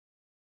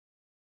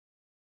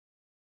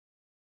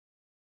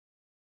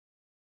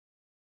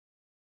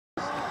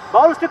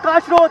Bowls to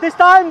kachroo. This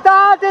time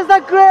that is the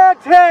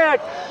great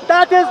hit.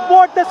 That is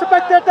what the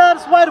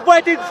spectators were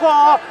waiting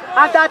for,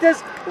 and that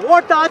is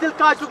what the Adil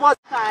Kachroo was.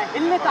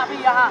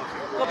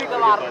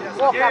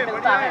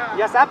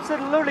 Yes,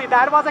 absolutely.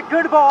 That was a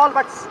good ball,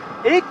 but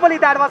equally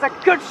that was a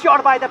good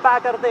shot by the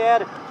batter there.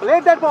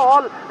 Played that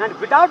ball and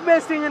without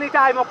wasting any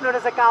time, opened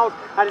his account,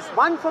 and it's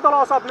one for the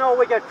loss of no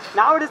wicket.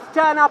 Now it is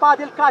turn of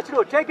Adil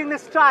Kachroo taking the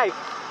strike.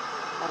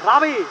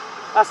 Ravi.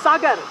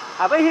 Sagar,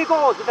 away he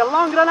goes with a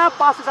long run up,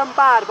 passes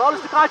umpire, ball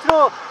to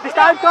kachroo. This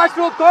time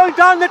kachroo going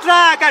down the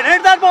track and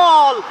hit that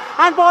ball,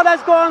 and ball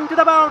has gone to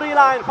the boundary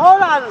line. 4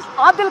 runs.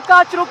 Adil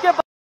Kachroo ke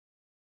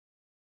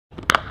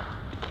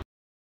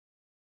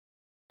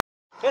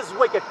his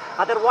wicket,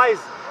 otherwise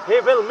he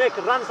will make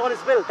runs on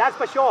his will, that's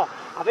for sure.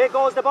 Away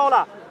goes the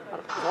bowler.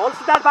 Balls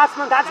to that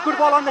batsman, that's good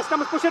ball on the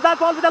stump, pushes that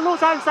ball with a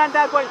loose hands and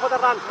they're going for the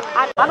run.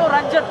 And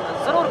मनोरंजन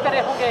जरूर करे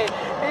होंगे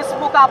इस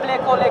मुकाबले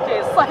को लेके।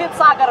 शहीद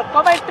सागर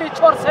commentary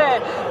छोर से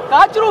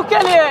काचरू के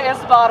लिए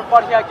इस बार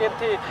बढ़िया गेंद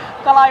थी,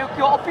 कलायों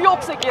के उपयोग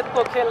से गेंद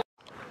को खेल।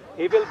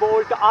 He will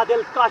bowl to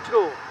Adil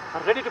Kachroo,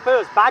 ready to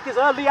pass, bat is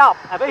early up,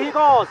 away he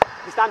goes.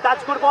 This time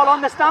that's good ball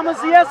on the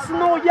stumps, yes,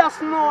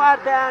 no,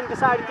 at the end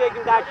decided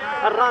taking that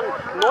run,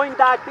 knowing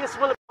that this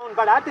will be down,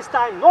 but at this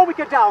time no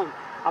wicket down.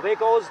 Away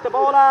goes the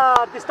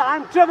bowler, this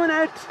time driven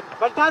it,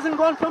 but it hasn't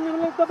gone from the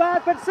middle of the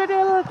bat, but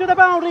still to the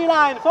boundary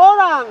line. 4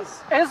 runs.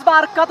 इस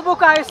बार कदमों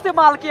का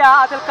इस्तेमाल किया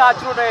आदिल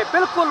काचरू ने,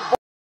 बिल्कुल।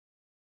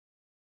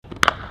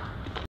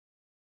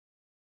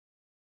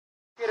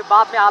 फिर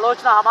बाद में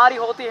आलोचना हमारी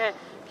होती है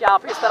कि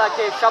आप इस तरह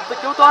के शब्द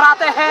क्यों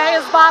दोहराते हैं।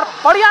 इस बार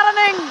बढ़िया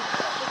running.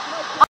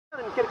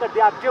 Cricket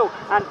they are due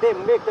and they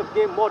make the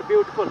game more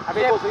beautiful.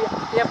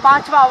 ये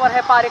 5वां ओवर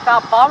है पारी का,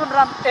 52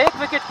 रन 1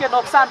 विकेट के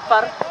नुकसान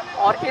पर,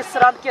 और इस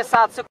रन के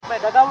साथ से में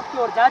डगआउट की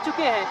ओर जा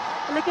चुके हैं,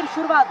 लेकिन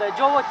शुरुआत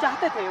जो वो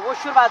चाहते थे वो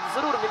शुरुआत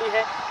जरूर मिली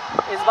है।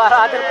 इस बार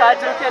आदिल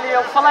काचरू के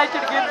लिए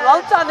फ्लाइटेड गेंद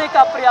ललचाने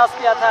का प्रयास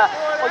किया था,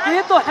 और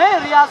ये तो है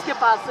रियाज के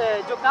पास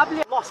जो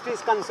काबिलियत। Lost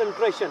his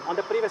concentration on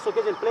the previous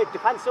occasion, played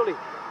defensively.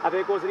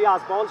 Away goes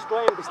Riaz, balls to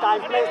him, this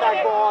time plays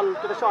that ball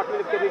to the short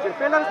middle of the region.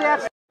 Fielders there.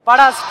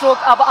 बड़ा स्ट्रोक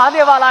अब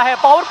आने वाला है,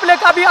 पावर प्ले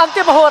का भी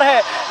अंतिम over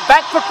है।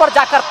 Back foot पर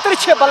जाकर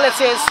तिरछे बल्ले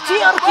से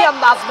स्टीयर के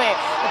अंदाज में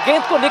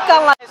गेंद को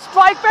निकालना है,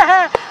 स्ट्राइक पे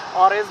है,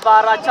 और इस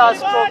बार अच्छा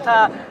स्ट्रोक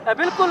था,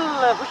 बिल्कुल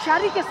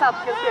होशियारी के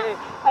साथ खेलते हैं।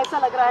 ऐसा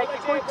लग रहा है कि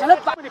कोई गलत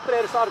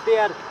players are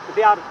there,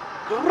 they are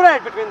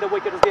great between the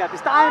wickets there.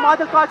 This time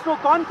Adil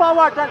Kachroo gone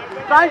forward and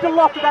trying to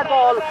loft that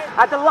ball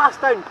at the last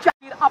time.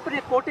 अपने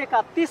कोटे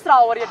का तीसरा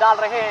ओवर ये डाल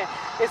रहे हैं।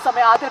 इस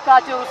समय आदिल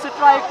काचरू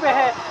स्ट्राइक पे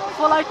है,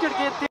 फ्लाइटेड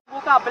गेंद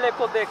मुकाबले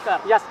को देखकर।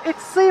 Yes, it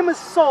seems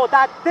so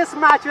that this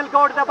match will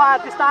go to the bar.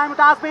 This time it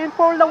has been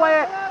pulled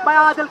away by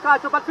Adil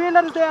Kachroo, but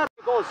fielder is there.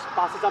 He goes,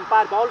 passes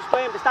umpire, balls to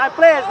him. This time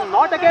plays,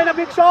 not again a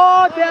big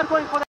shot. They are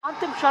going for the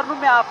अंतिम क्षणों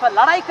में आप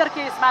लड़ाई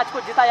करके इस match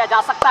को जिताया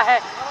जा सकता है।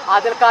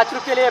 आदिल काचरू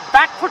के लिए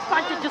बैक फुट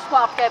पंच जिसको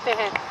आप कहते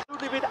हैं।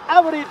 With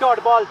every dot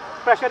ball,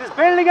 pressure is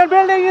building and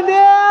building in the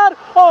air.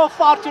 Oh,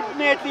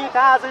 fortunately it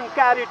hasn't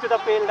carried to the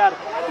fielder.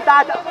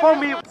 That for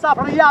me,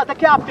 Safriya, the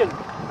captain.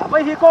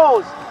 Away he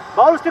goes.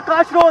 Balls to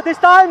kachroo.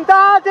 This time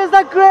that is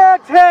the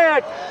great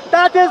hit.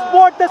 That is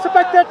what the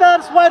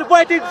spectators were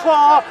waiting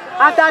for,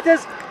 and that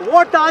is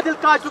what the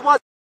Adil Kachroo was.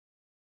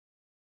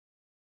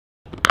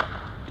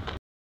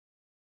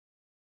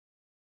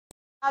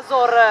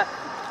 और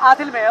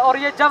आदिल में, और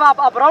ये जवाब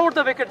अब round the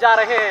wicket जा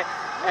रहे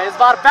हैं। इस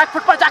बार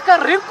बैकफुट पर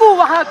जाकर रिंकू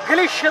वहां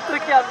गली क्षेत्र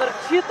के अंदर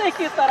चीते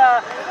की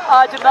तरह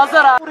आज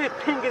नजर आ।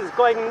 Everything is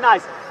going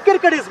nice.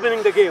 Cricket is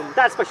winning the game,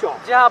 that's for sure.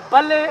 जहां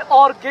बल्ले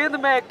और गेंद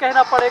में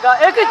कहना पड़ेगा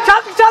एक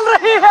जंग चल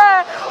रही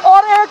है,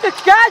 और एक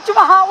कैच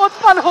वहां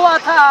उत्पन्न हुआ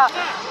था,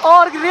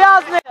 और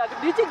रियाज ने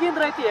नीचे गेंद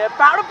रहती है,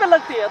 पैरों पे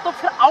लगती है, तो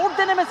फिर आउट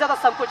देने में ज्यादा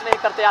संकोच नहीं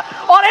करते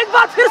हैं। और एक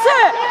बार फिर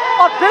से,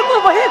 और बिल्कुल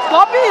वही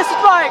कॉपी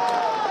स्ट्राइक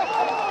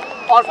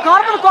और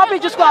कार्बन कॉपी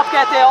जिसको आप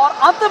कहते हैं, और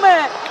अंत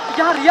में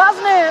यहाँ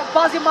रियाज ने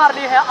बाजी मार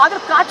ली है। आदिल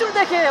काचरू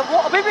देखे वो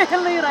अभी भी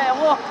हिल नहीं रहे हैं,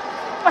 वो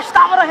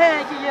पछता रहे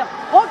हैं कि ये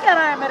हो क्या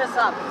रहा है मेरे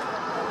साथ।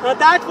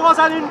 That was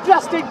an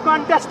interesting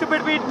contest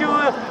between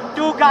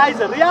two guys,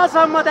 Riaz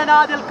Ahmed and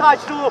Adil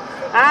Kachroo,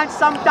 and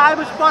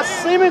sometimes it was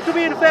seeming to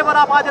be in favor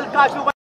of Adil Kachroo.